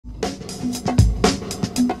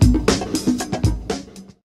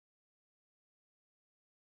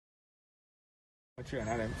train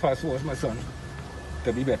them. First was my son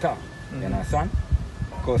to be better. You understand?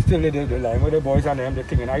 Because still the line with the boys and them, the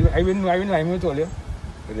thing. And I win line with all you.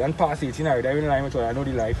 They don't pass 18 now, I win line with all. I know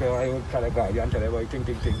the life, I will tell a guy and tell everybody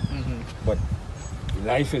thing. But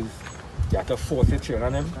life is, you have to force the train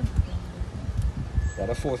on them. You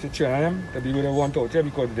have to force the train on them to be where they want out here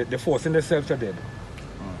because they're forcing themselves to dead.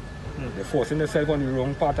 They're forcing themselves on the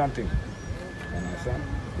wrong part and thing. You understand?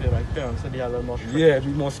 Yeah, like parents, so they are a little more strict. Yeah, be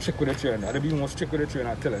more strict with the train. They'll be more strict with the train,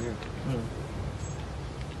 I'm telling you.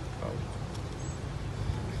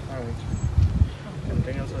 Alright.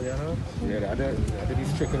 Anything else for the other? Yeah, they have to be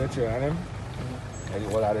strict with the train on them.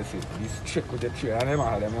 That's all I have to say. Be strict with the train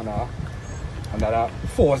on them and that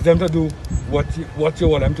force them to do what you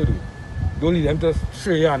want them to do. Don't leave them to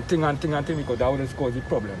stray and thing because that will just cause the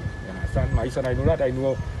problem. You understand? My son, I know that. I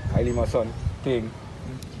know I leave my son thing.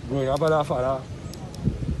 Growing up with our father,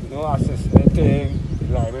 assist the thing,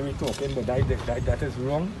 like when we talking, but that is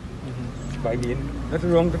wrong. By mean, that's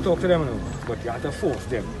wrong to talk to them, but you have to force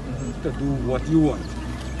them to do what you want.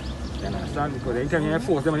 You understand? Because anytime you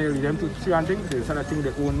force them and you leave them to see and things, they start to think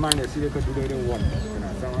their own mind, they see they could do what they want. You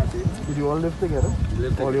understand what I'm saying? Did you all live together?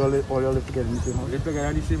 All you live together in the same house? Live together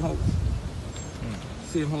in the same house.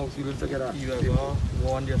 Same house, you live together. You ever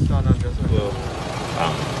warned your son and just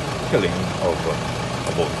killing of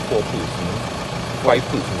about 4 persons, 5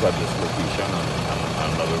 persons at this location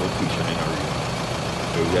and another location in our region.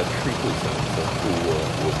 So we had 3 persons who were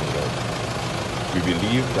working out. We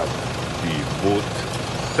believe that the both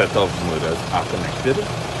set of murders are connected.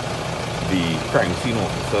 The crime scene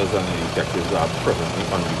officers and the detectives are presently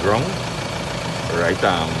on the ground. Right,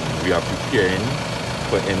 we are preparing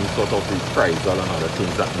for any sort of reprisal and other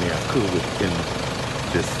things that may occur within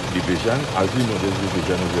this division. As we know, this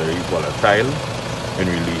division is very volatile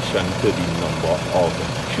in relation to the number of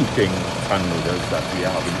shootings and murders that we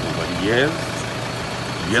are having over the years.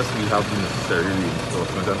 Yes, we have the necessary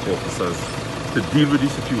reinforcement and officers to deal with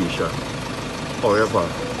the situation. However,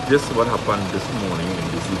 this what happened this morning in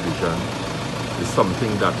this division is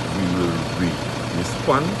something that we will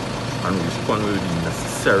respond with the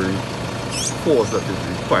necessary force that is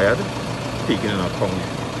required, taking into account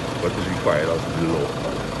what is required of the law.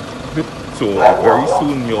 So very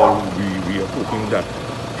soon, we are hoping that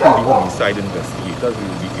through the homicide investigators, we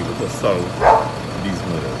will be able to solve these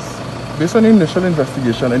murders. Based on the initial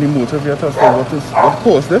investigation, any motive yet as to what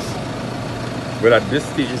caused this? Well, at this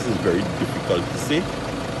stage, this is very difficult to say.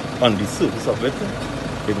 On the surface of it,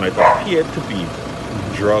 it might appear to be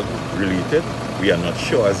drug related. We are not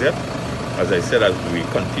sure as yet. As I said, as we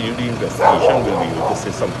continue the investigation, we'll be able to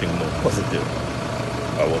say something more positive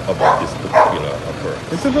about this particular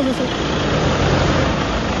occurrence.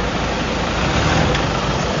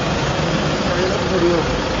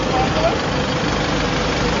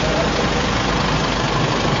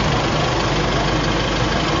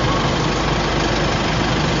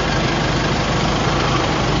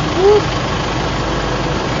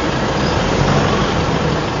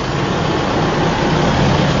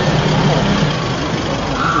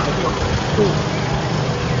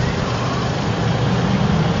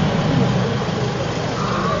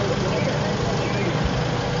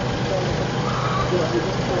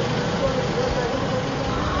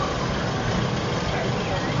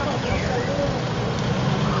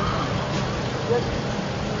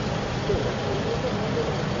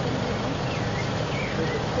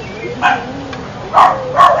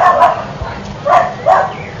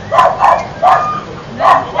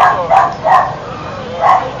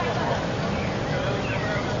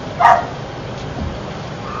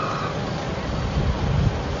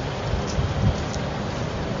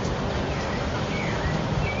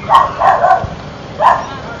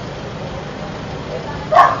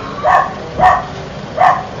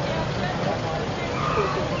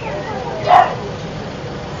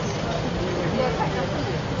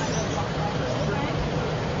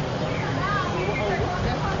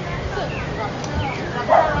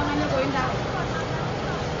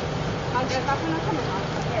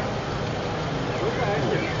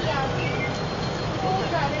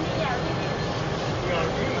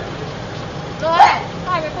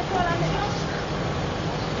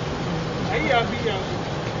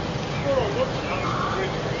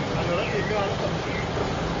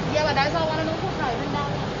 Yeah, but that's all I want to know.